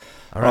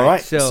All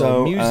right.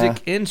 So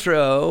music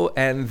intro,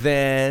 and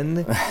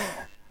then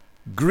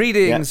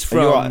greetings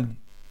from...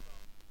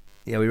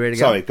 Yeah, we ready to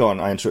go? Sorry, go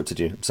on. I interrupted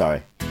you.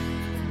 Sorry.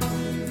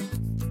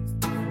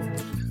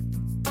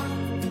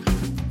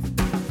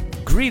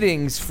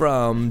 Greetings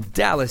from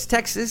Dallas,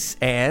 Texas,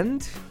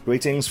 and...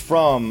 Greetings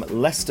from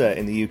Leicester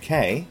in the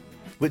UK,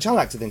 which I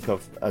like to think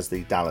of as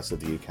the Dallas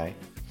of the UK. I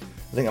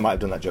think I might have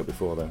done that joke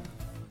before, though.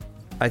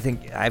 I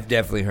think I've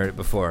definitely heard it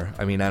before.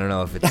 I mean, I don't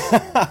know if it's...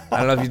 I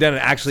don't know if you've done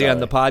it actually on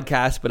the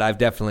podcast, but I've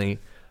definitely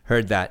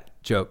heard that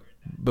joke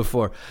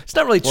before. It's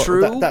not really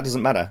true. That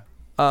doesn't matter.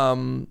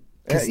 Dallas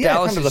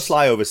kind of the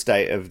flyover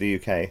state of the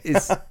UK.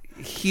 is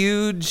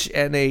huge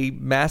and a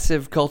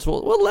massive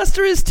cultural... Well,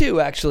 Leicester is too,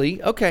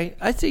 actually. Okay,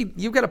 I see.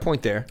 You've got a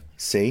point there.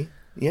 See?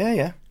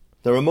 Yeah.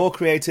 There are more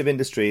creative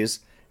industries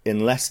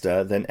in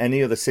Leicester than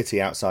any other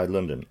city outside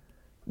London.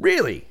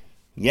 Really?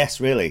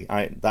 Yes, really.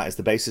 That is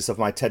the basis of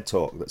my TED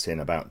Talk that's in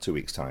about 2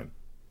 weeks' time.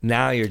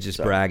 Now you're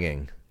just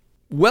bragging.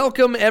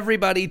 Welcome,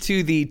 everybody,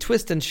 to the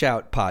Twist and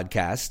Shout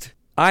podcast.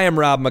 I am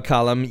Rob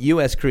McCollum,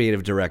 U.S.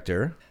 Creative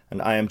Director.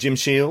 And I am Jim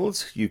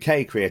Shields,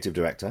 UK Creative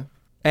Director.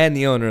 And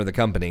the owner of the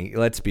company,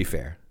 let's be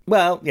fair.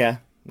 Well, yeah,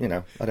 I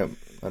don't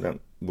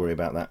worry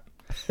about that.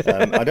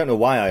 I don't know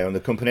why I own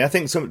the company. I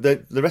think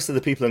the rest of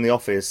the people in the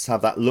office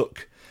have that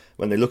look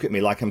when they look at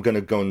me like I'm going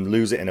to go and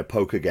lose it in a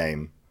poker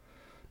game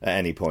at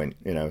any point.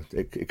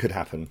 It could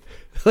happen.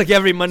 Like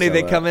every Monday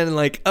they come in and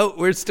like, oh,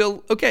 we're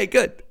still, okay,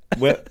 good.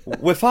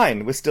 We're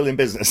fine. We're still in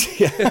business.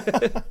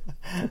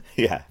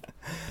 Yeah.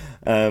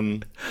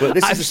 But this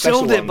is I've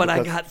sold it, but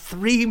I got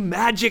 3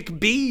 magic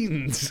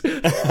beans.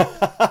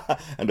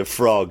 And a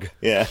frog.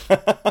 Yeah.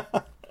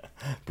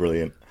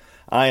 Brilliant.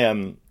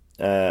 I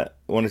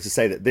wanted to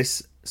say that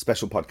this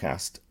special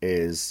podcast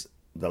is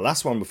the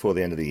last one before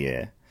the end of the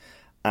year,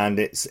 and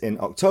it's in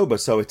October,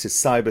 so it is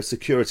Cyber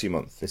Security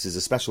Month. This is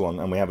a special one,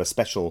 and we have a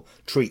special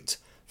treat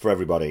for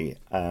everybody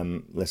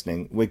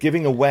listening. We're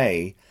giving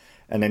away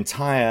an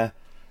entire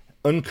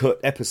uncut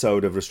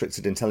episode of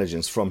Restricted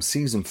Intelligence from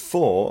season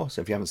 4,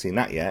 so if you haven't seen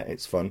that yet,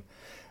 it's fun,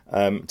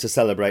 to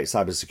celebrate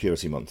Cyber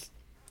Security Month.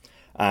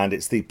 And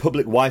it's the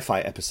public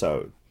Wi-Fi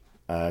episode.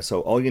 So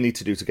all you need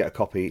to do to get a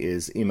copy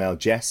is email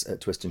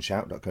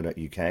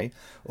jess@twistandshout.co.uk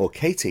or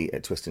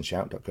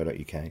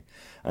katie@twistandshout.co.uk,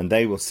 and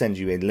they will send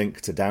you a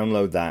link to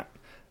download that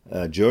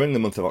during the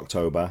month of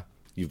October.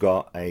 You've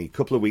got a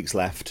couple of weeks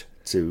left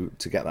to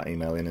get that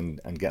email in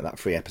and get that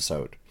free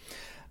episode.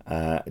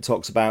 It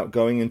talks about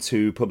going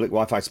into public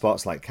Wi-Fi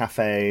spots like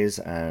cafes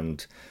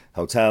and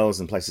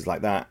hotels and places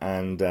like that,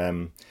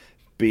 and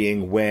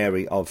being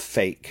wary of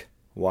fake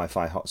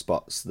Wi-Fi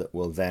hotspots that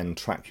will then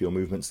track your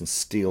movements and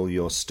steal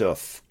your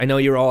stuff. I know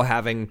you're all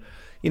having,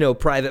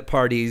 private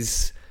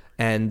parties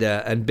and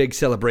big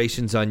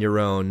celebrations on your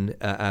own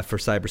for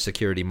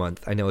Cybersecurity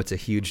Month. I know it's a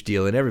huge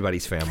deal in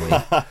everybody's family.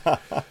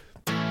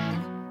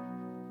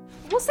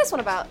 What's this one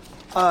about?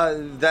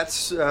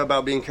 That's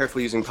about being careful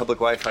using public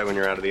Wi-Fi when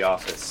you're out of the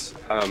office.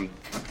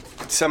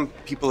 Some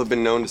people have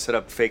been known to set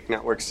up fake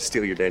networks to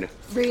steal your data.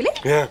 Really?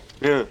 Yeah.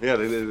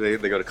 They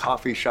go to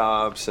coffee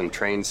shops and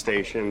train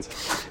stations,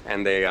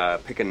 and they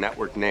pick a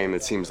network name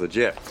that seems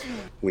legit.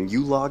 When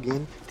you log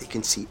in, they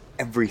can see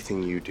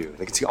everything you do.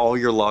 They can see all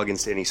your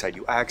logins to any site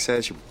you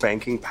access, your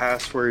banking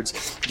passwords,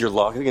 your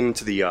login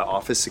into the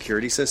office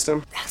security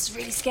system. That's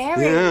really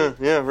scary.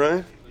 Yeah,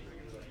 right?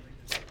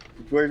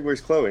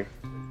 Where's Chloe?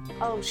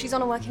 Oh, she's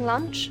on a working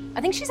lunch.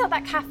 I think she's at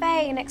that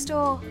cafe next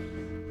door.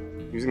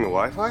 Using the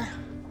Wi-Fi?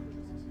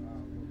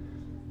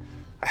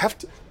 I have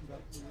to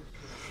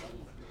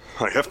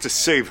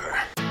save her.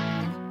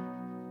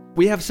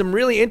 We have some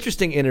really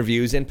interesting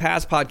interviews. In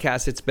past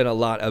podcasts, it's been a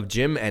lot of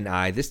Jim and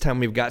I. This time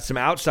we've got some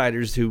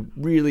outsiders who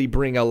really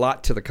bring a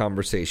lot to the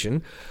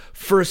conversation.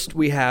 First,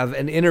 we have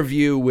an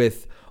interview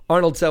with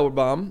Arnold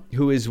Selberbaum,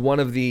 who is one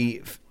of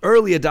the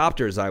early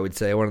adopters, I would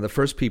say, one of the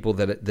first people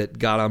that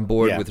got on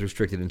board with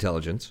Restricted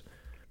Intelligence.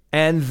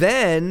 And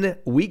then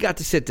we got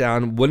to sit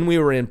down when we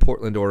were in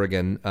Portland,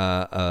 Oregon,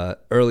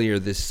 earlier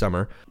this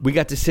summer. We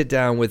got to sit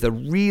down with a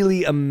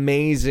really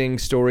amazing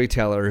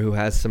storyteller who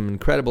has some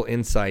incredible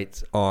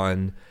insights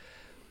on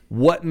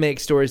what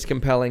makes stories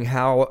compelling,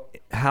 how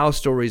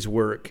stories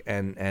work,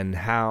 and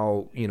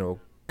how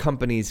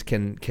companies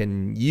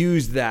can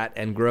use that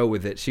and grow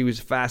with it. She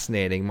was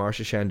fascinating,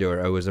 Marcia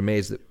Shandur. I was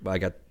amazed that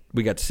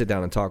we got to sit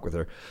down and talk with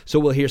her. So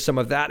we'll hear some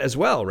of that as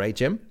well, right,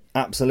 Jim?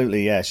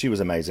 Absolutely, yeah. She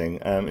was amazing.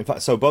 In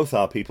fact, so both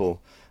our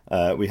people,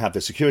 we have the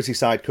security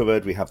side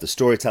covered, we have the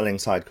storytelling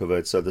side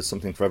covered, so there's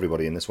something for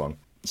everybody in this one.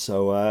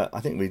 So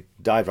I think we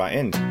dive right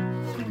in.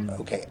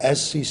 Okay,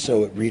 as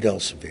CISO at Reed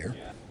Elsevier,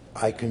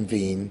 I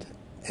convened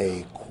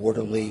a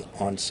quarterly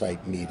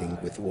on-site meeting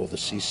with all the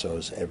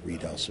CISOs at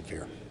Reed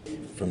Elsevier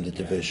from the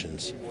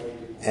divisions.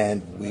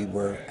 And we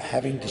were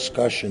having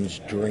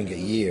discussions during a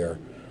year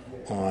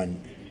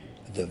on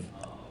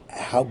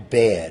how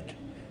bad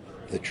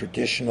the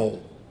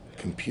traditional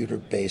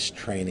computer-based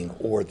training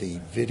or the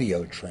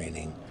video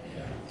training,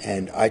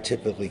 and I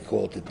typically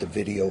called it the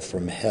video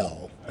from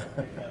hell,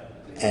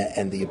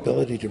 and the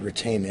ability to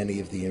retain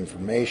any of the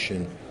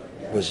information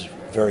was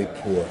very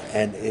poor.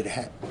 And it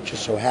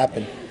just so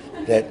happened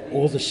that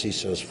all the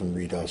CISOs from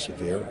Reed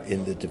Elsevier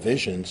in the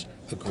divisions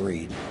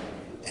agreed.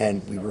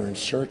 And we were in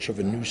search of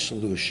a new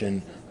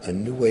solution, a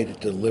new way to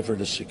deliver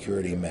the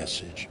security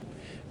message.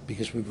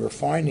 Because we were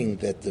finding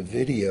that the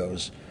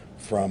videos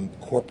from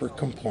corporate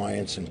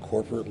compliance and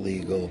corporate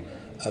legal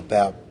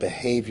about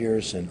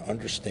behaviors and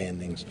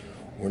understandings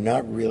were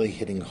not really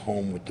hitting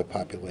home with the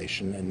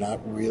population and not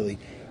really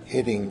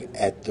hitting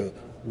at the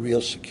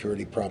real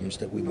security problems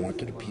that we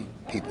wanted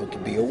people to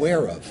be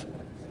aware of.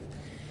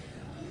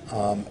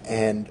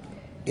 And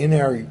in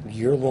our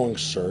year-long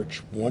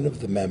search, one of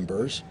the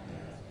members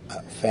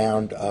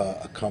found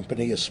a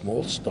company, a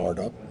small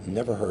startup,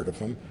 never heard of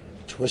them,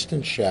 Twist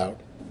and Shout.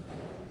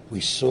 We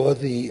saw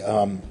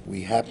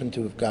we happened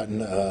to have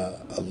gotten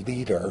a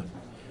leader,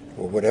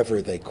 or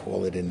whatever they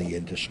call it in the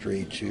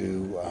industry,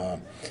 to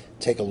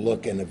take a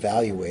look and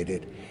evaluate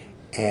it.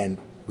 And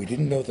we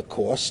didn't know the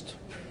cost.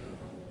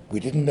 We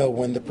didn't know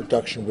when the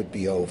production would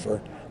be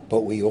over,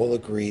 but we all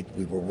agreed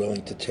we were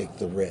willing to take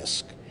the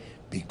risk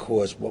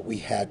because what we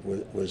had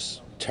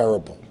was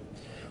terrible.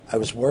 I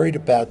was worried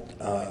about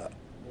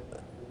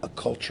a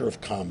culture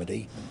of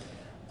comedy,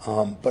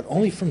 but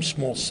only from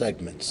small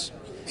segments.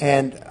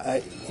 And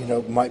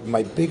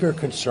my bigger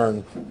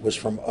concern was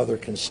from other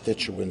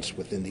constituents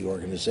within the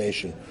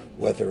organization,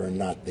 whether or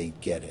not they'd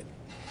get it.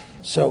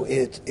 So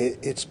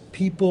it's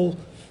people.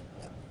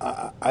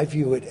 I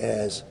view it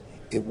as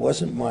it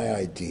wasn't my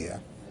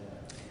idea.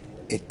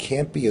 It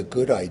can't be a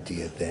good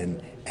idea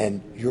then,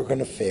 and you're going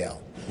to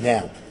fail.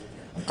 Now,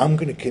 I'm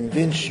going to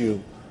convince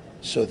you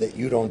so that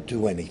you don't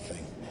do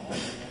anything,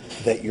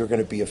 that you're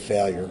going to be a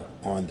failure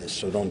on this,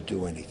 so don't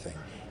do anything.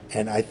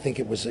 And I think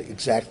it was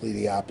exactly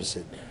the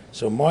opposite.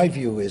 So my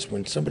view is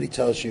when somebody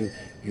tells you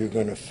you're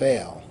going to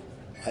fail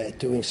at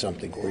doing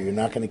something or you're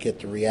not going to get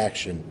the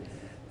reaction,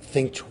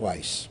 think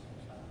twice.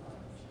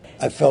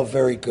 I felt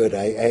very good.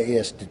 I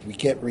asked, did we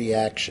get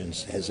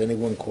reactions? Has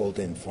anyone called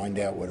in? Find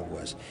out what it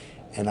was.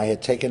 And I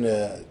had taken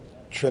a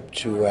trip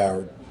to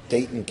our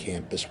Dayton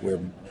campus where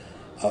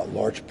a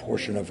large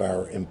portion of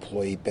our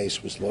employee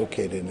base was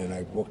located, and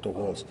I walked the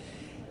halls.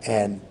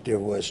 And there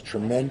was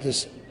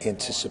tremendous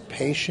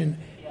anticipation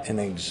and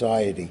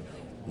anxiety.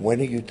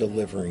 When are you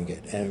delivering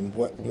it? And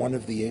what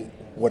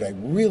I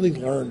really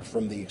learned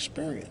from the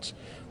experience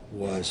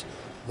was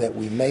that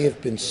we may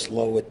have been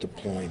slow at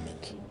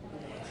deployment,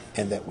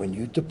 and that when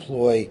you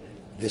deploy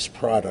this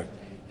product,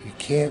 you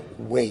can't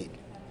wait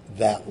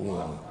that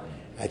long.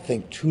 I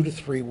think 2 to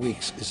 3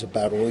 weeks is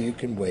about all you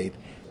can wait.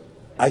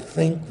 I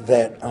think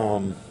that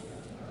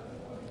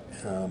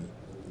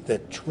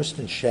that Twist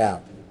and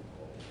Shout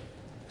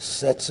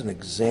sets an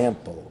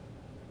example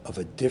of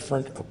a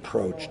different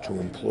approach to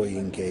employee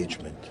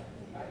engagement.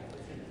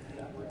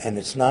 And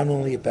it's not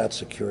only about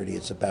security,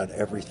 it's about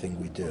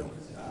everything we do.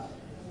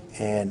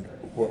 And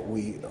what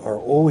we are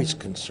always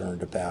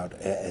concerned about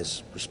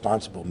as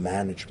responsible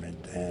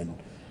management and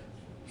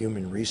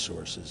human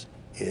resources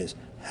is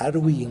how do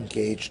we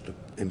engage the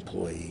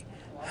employee?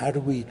 How do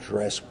we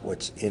address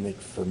what's in it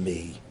for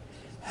me?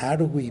 How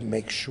do we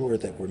make sure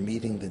that we're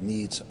meeting the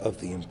needs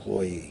of the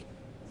employee?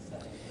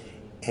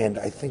 And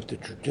I think the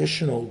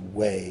traditional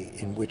way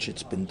in which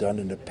it's been done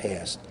in the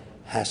past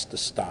has to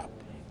stop.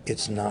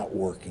 It's not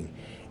working.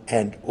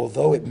 And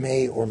although it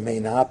may or may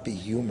not be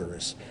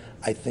humorous,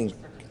 I think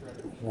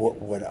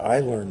what I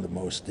learned the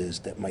most is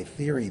that my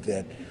theory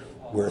that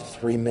we're a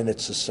 3-minute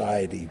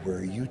society, we're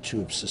a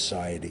YouTube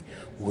society,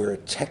 we're a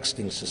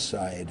texting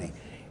society,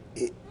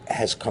 it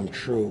has come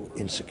true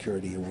in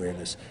security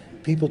awareness.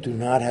 People do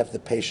not have the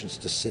patience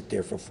to sit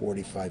there for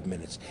 45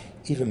 minutes.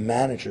 Even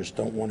managers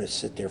don't want to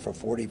sit there for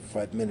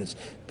 45 minutes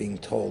being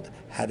told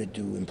how to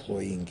do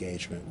employee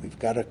engagement. We've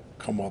got to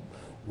come up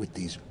with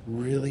these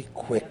really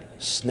quick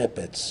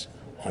snippets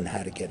on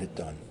how to get it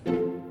done.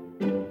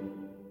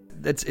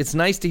 It's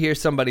nice to hear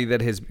somebody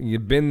that has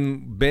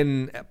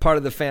been part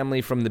of the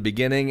family from the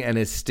beginning and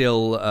is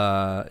still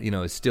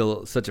is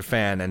still such a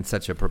fan and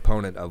such a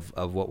proponent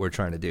of what we're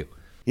trying to do.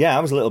 Yeah,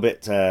 I was a little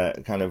bit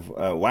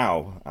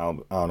wow,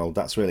 Arnold,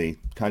 that's really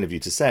kind of you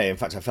to say. In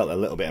fact, I felt a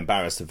little bit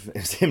embarrassed of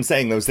him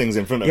saying those things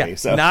in front of me.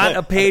 So. Not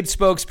a paid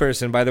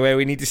spokesperson, by the way,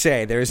 we need to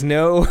say. There's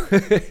no...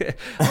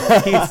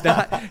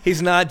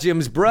 he's not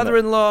Jim's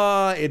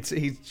brother-in-law.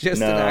 He's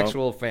just an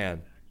actual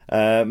fan.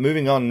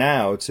 Moving on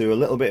now to a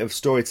little bit of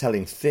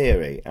storytelling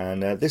theory,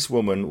 and this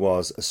woman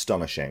was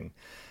astonishing.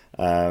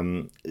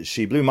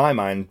 She blew my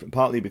mind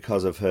partly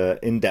because of her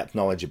in-depth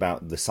knowledge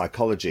about the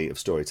psychology of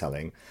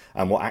storytelling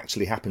and what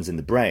actually happens in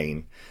the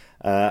brain,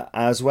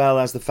 as well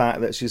as the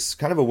fact that she's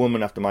kind of a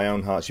woman after my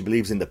own heart. She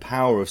believes in the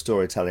power of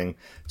storytelling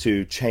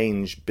to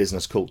change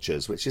business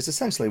cultures, which is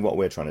essentially what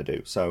we're trying to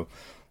do. So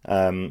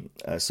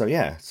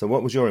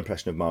what was your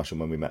impression of Marshall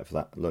when we met for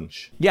that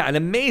lunch? Yeah, an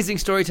amazing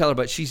storyteller,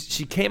 but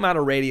she came out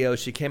of radio,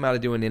 she came out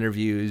of doing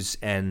interviews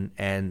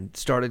and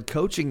started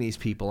coaching these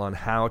people on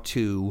how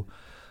to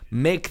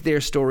make their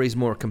stories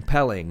more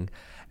compelling.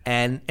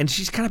 And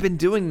she's kind of been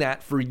doing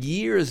that for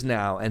years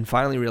now, and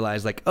finally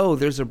realized, like, oh,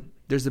 there's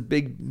there's a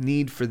big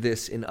need for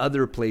this in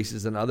other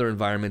places and other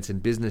environments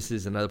and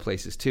businesses and other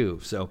places too.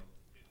 So,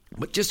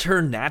 but just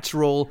her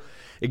natural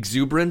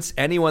exuberance,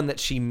 anyone that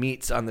she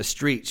meets on the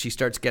street, she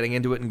starts getting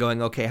into it and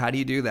going, okay, how do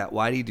you do that?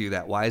 Why do you do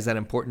that? Why is that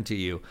important to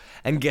you?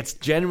 And gets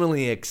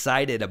genuinely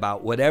excited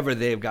about whatever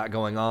they've got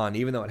going on,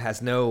 even though it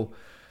has no,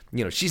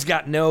 she's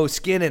got no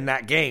skin in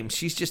that game.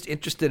 She's just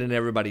interested in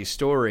everybody's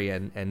story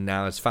and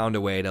now has found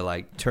a way to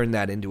like turn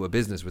that into a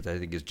business, which I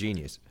think is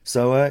genius.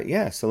 So,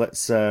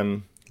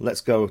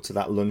 let's go to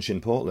that lunch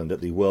in Portland at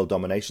the World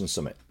Domination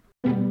Summit.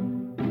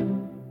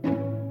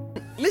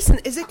 Listen,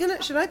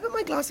 should I put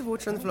my glass of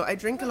water on the floor? I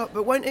drink a lot,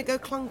 but won't it go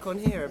clunk on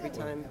here every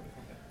time?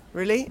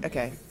 Really?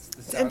 Okay.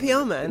 It's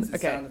NPR, man. It's the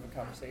sound of a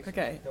conversation.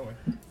 Okay. Don't worry.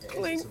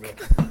 Clink.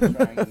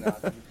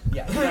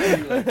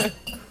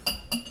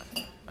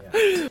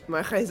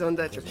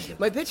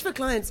 My pitch for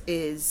clients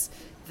is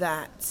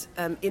that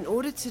in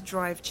order to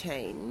drive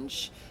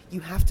change, you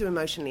have to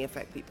emotionally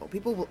affect people.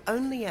 People will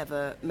only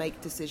ever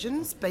make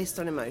decisions based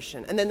on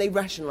emotion, and then they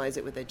rationalize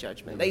it with their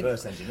judgment. They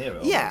reverse engineer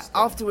it. Yeah,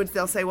 afterwards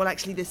they'll say, well,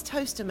 actually, this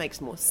toaster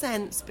makes more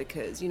sense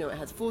because, it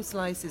has 4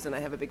 slices and I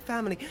have a big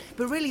family.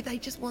 But really, they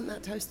just want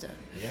that toaster.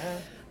 Yeah.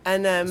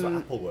 And that's what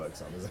Apple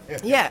works on, isn't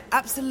it? Yeah,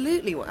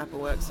 absolutely what Apple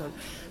works on.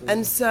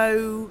 And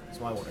so... That's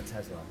why I want a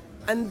Tesla.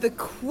 And the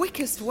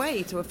quickest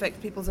way to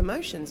affect people's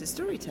emotions is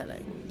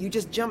storytelling. You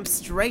just jump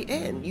straight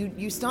in.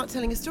 You start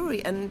telling a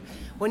story, and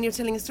when you're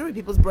telling a story,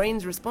 people's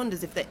brains respond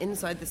as if they're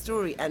inside the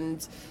story.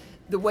 And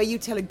the way you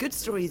tell a good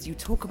story is you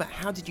talk about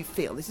how did you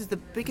feel. This is the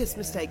biggest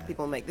mistake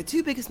people make. The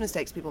 2 biggest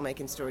mistakes people make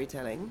in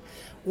storytelling.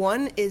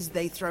 One is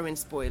they throw in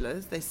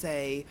spoilers. They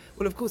say,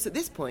 well, of course, at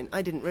this point,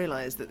 I didn't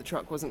realize that the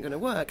truck wasn't going to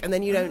work. And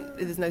then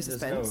there's no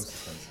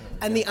suspense.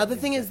 And the other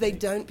thing is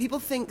people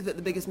think that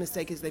the biggest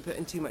mistake is they put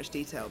in too much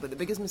detail. But the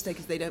biggest mistake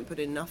is they don't put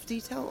enough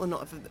detail or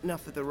not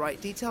enough of the right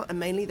detail. And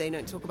mainly they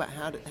don't talk about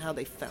how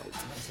they felt.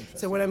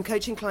 So when I'm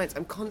coaching clients,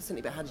 I'm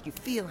constantly about how did you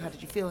feel? How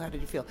did you feel? How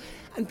did you feel?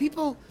 And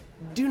people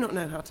do not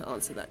know how to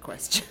answer that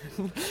question.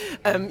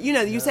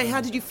 You say,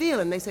 how did you feel?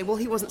 And they say, well,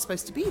 he wasn't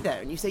supposed to be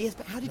there. And you say, yes,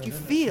 but how did you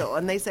feel?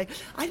 And they say,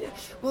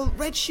 well,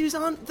 red shoes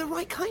aren't the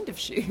right kind of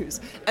shoes.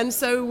 And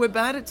so we're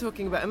bad at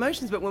talking about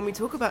emotions, but when we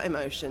talk about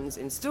emotions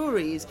in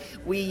stories,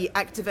 we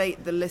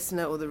activate the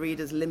listener or the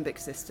reader's limbic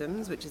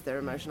systems, which is their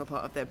emotional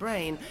part of their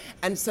brain.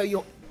 And so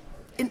you're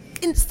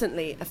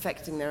instantly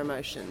affecting their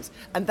emotions,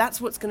 and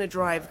that's what's going to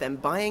drive them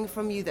buying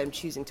from you, them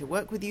choosing to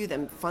work with you,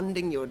 them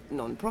funding your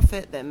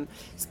non-profit, them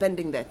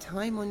spending their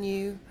time on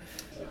you.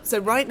 So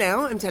right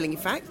now I'm telling you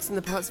facts, and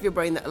the parts of your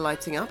brain that are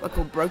lighting up are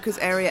called Broca's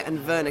area and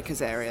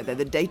Wernicke's area. They're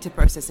the data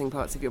processing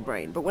parts of your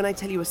brain. But when I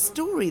tell you a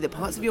story, the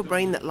parts of your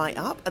brain that light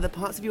up are the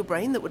parts of your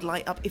brain that would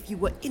light up if you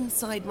were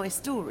inside my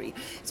story.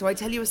 So I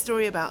tell you a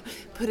story about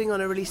putting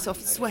on a really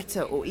soft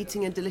sweater or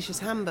eating a delicious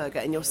hamburger,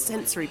 and your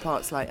sensory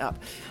parts light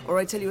up. Or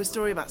I tell you a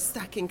story about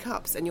stacking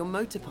cups, and your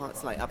motor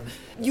parts light up.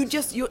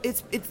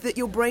 It's that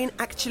your brain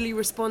actually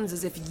responds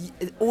as if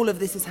all of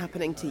this is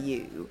happening to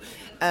you.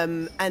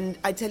 And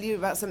I tell you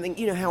about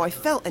something, how I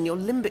felt, and your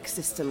limbic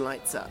system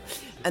lights up.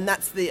 And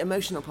that's the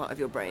emotional part of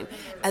your brain.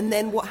 And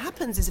then what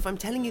happens is, if I'm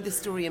telling you this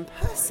story in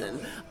person,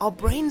 our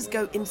brains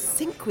go in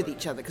sync with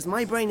each other, because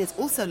my brain is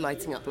also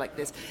lighting up like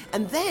this.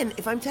 And then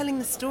if I'm telling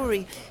the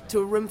story to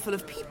a room full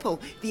of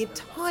people, the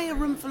entire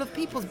room full of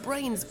people's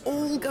brains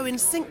all go in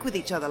sync with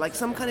each other, like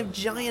some kind of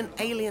giant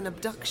alien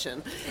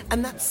abduction.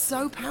 And that's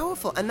so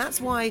powerful. And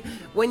that's why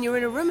when you're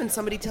in a room and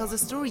somebody tells a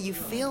story, you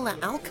feel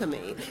that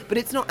alchemy. But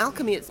it's not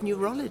alchemy, it's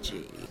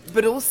neurology.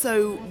 But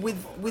also with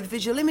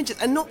visual images.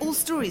 And not all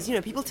stories,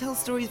 people tell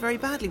stories very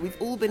badly. We've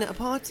all been at a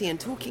party and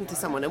talking to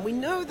someone, and we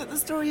know that the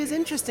story is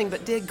interesting,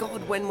 but dear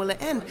God, when will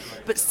it end?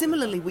 But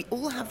similarly, we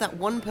all have that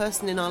one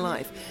person in our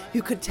life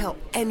who could tell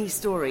any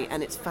story,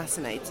 and it's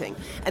fascinating.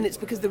 And it's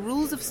because the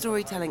rules of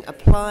storytelling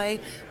apply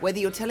whether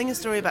you're telling a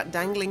story about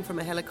dangling from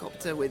a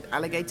helicopter with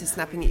alligators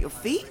snapping at your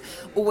feet,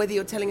 or whether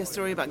you're telling a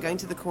story about going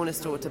to the corner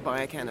store to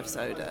buy a can of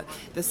soda.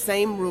 The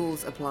same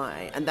rules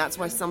apply, and that's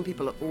why some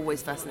people are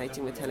always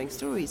fascinating with telling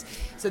stories.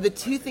 So the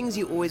 2 things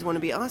you always want to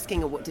be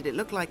asking are, what did it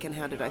look like and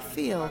how did I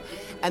feel?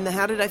 And the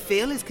how did I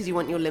feel is because you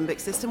want your limbic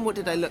system. What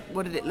did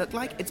it look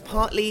like? It's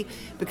partly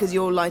because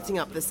you're lighting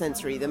up the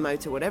sensory, the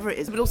motor, whatever it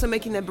is, but also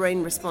making their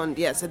brain respond.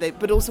 Yeah,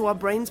 but also our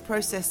brains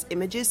process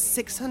images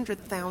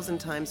 600,000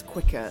 times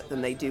quicker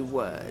than they do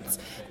words.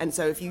 And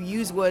so if you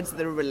use words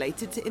that are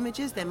related to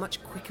images, they're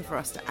much quicker for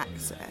us to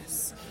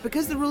access.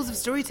 Because the rules of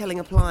storytelling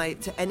apply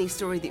to any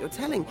story that you're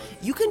telling,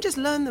 you can just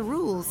learn the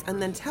rules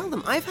and then tell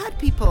them. I've had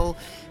people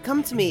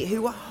come to me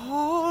who are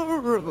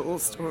horrible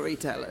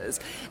storytellers,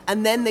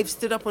 and then they've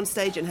stood up on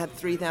stage and had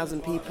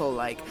 3,000 people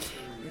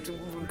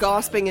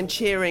gasping and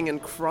cheering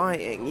and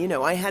crying.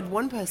 I had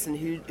one person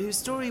whose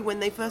story, when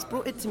they first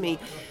brought it to me,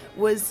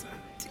 was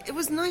it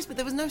was nice, but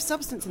there was no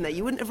substance in there.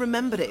 You wouldn't have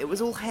remembered it. It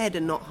was all head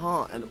and not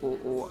heart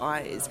or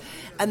eyes.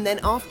 And then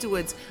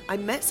afterwards, I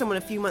met someone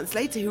a few months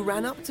later who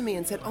ran up to me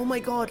and said, "Oh my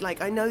God,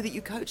 like, I know that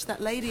you coached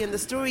that lady, and the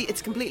story,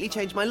 it's completely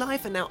changed my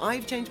life, and now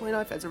I've changed my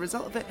life as a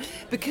result of it,"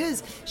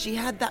 because she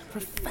had that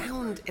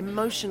profound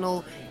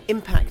emotional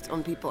impact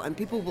on people, and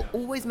people will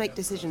always make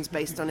decisions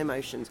based on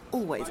emotions,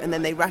 always, and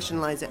then they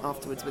rationalize it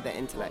afterwards with their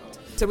intellect.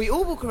 So we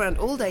all walk around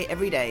all day,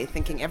 every day,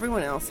 thinking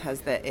everyone else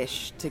has their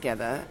ish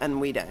together, and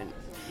we don't.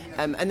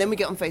 And then we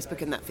get on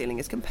Facebook and that feeling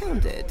is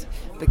compounded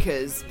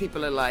because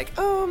people are like,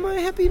 "Oh, my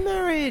happy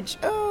marriage.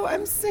 Oh,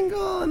 I'm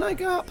single and I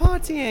go out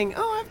partying.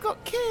 Oh, I've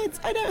got kids.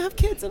 I don't have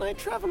kids and I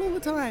travel all the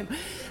time."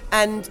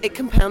 And it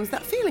compounds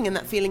that feeling, and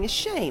that feeling is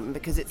shame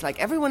because it's like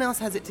everyone else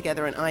has it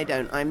together and I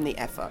don't. I'm the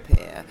F up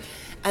here.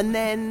 And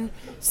then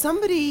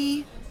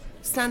somebody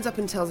stands up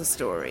and tells a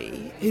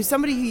story, who's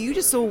somebody who you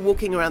just saw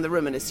walking around the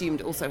room and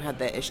assumed also had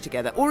their ish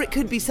together. Or it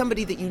could be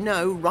somebody that you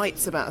know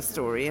writes about a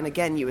story, and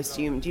again, you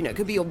assumed, it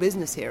could be your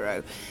business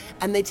hero.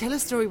 And they tell a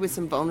story with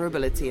some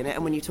vulnerability in it,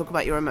 and when you talk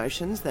about your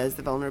emotions, there's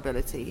the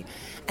vulnerability.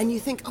 And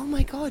you think, oh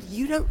my God,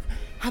 you don't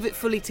have it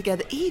fully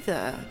together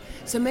either.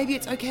 So maybe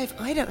it's okay if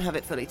I don't have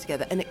it fully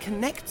together, and it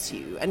connects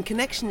you. And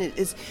connection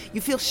is,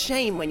 you feel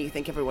shame when you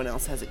think everyone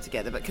else has it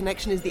together, but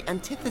connection is the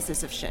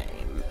antithesis of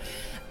shame.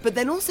 But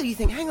then also you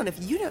think, hang on,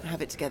 if you don't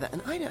have it together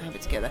and I don't have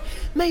it together,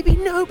 maybe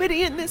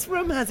nobody in this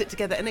room has it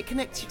together, and it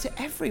connects you to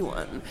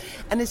everyone.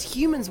 And as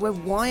humans, we're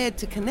wired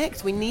to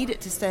connect. We need it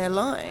to stay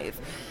alive.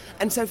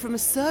 And so from a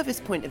service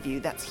point of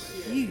view,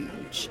 that's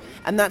huge.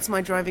 And that's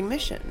my driving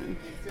mission.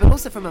 But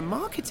also from a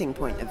marketing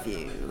point of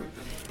view,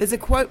 there's a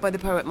quote by the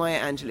poet Maya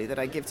Angelou that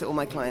I give to all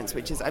my clients,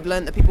 which is, "I've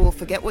learned that people will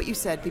forget what you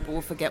said, people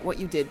will forget what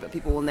you did, but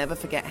people will never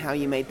forget how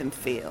you made them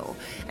feel."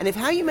 And if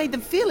how you made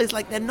them feel is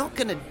like they're not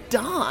going to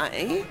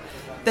die,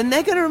 then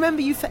they're going to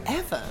remember you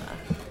forever.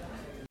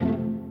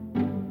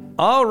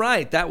 All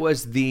right, that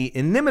was the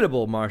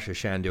inimitable Marsha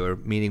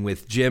Shandur meeting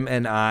with Jim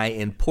and I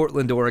in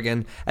Portland,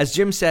 Oregon. As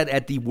Jim said,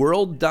 at the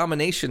World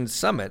Domination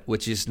Summit,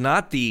 which is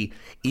not the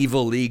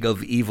Evil League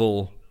of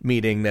Evil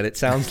meeting that it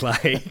sounds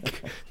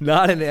like,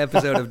 not an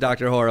episode of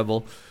Dr.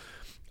 Horrible.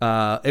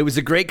 It was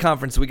a great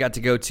conference we got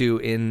to go to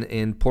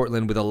in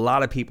Portland with a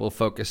lot of people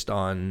focused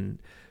on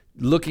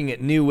looking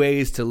at new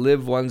ways to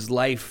live one's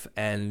life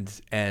and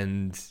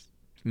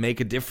make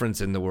a difference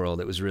in the world.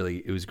 It was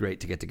great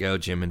to get to go.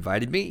 Jim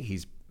invited me.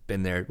 He's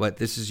been there.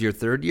 This is your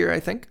third year, I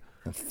think?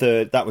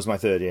 That was my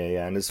third year,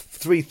 yeah. And there's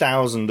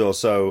 3,000 or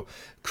so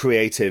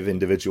creative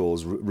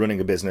individuals running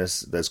a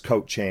business. There's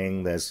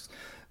coaching, there's,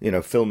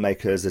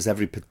 filmmakers, there's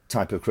every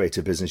type of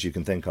creative business you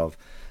can think of.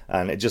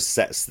 And it just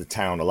sets the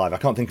town alive. I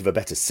can't think of a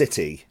better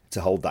city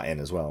to hold that in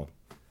as well.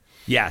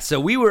 Yeah, so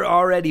we were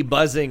already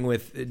buzzing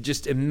with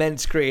just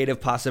immense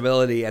creative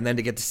possibility, and then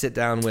to get to sit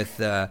down with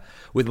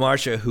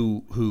Marsha,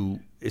 who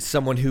is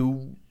someone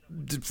who,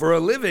 for a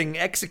living,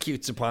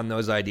 executes upon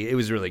those ideas. It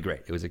was really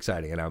great. It was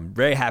exciting, and I'm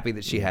very happy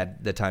that she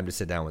had the time to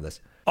sit down with us.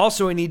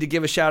 Also, I need to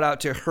give a shout out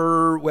to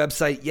her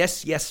website,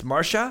 Yes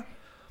Marsha,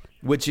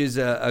 which is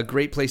a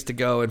great place to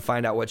go and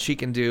find out what she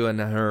can do and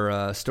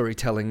her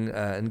storytelling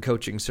and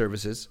coaching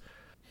services.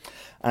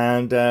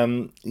 And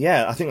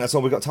I think that's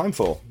all we've got time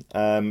for.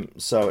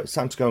 So it's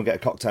time to go and get a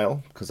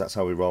cocktail, because that's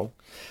how we roll.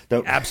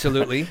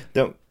 Absolutely.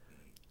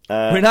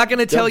 We're not going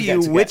to tell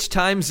you which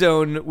time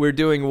zone we're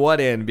doing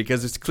what in,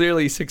 because it's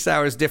clearly 6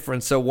 hours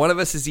difference. So one of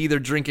us is either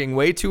drinking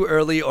way too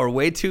early or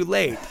way too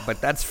late,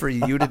 but that's for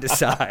you to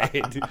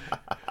decide.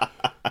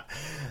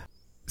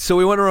 So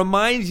we want to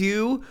remind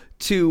you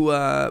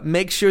to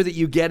make sure that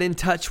you get in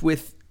touch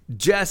with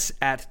Jess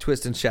at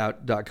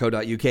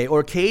twistandshout.co.uk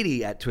or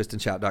Katie at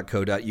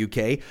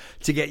twistandshout.co.uk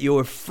to get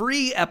your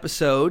free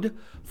episode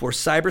for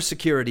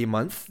Cybersecurity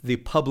Month, the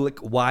public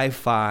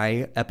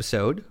Wi-Fi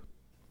episode.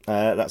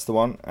 That's the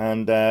one.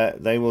 And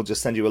they will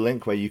just send you a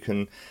link where you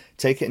can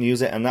take it and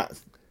use it. And that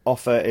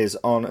offer is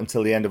on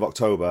until the end of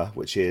October,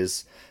 which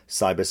is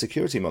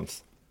Cybersecurity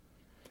Month.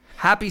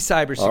 Happy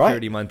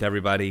Cybersecurity Month,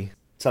 everybody.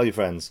 Tell your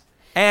friends.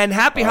 And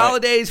happy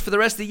holidays for the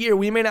rest of the year.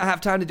 We may not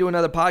have time to do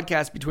another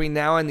podcast between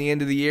now and the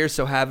end of the year,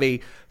 so have a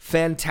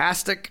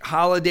fantastic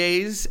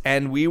holidays,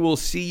 and we will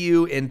see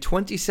you in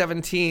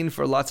 2017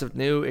 for lots of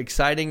new,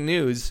 exciting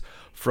news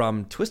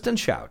from Twist and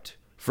Shout.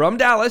 From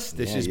Dallas,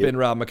 this has been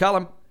Rob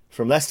McCullum.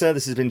 From Leicester,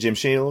 this has been Jim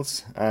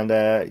Shields, and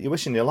you're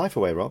wishing your life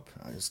away, Rob.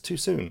 It's too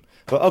soon.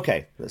 But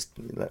okay, let's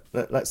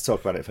talk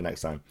about it for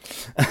next time.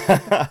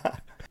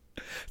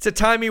 It's a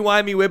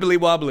timey-wimey,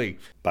 wibbly-wobbly.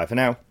 Bye for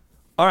now.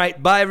 All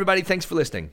right, bye, everybody. Thanks for listening.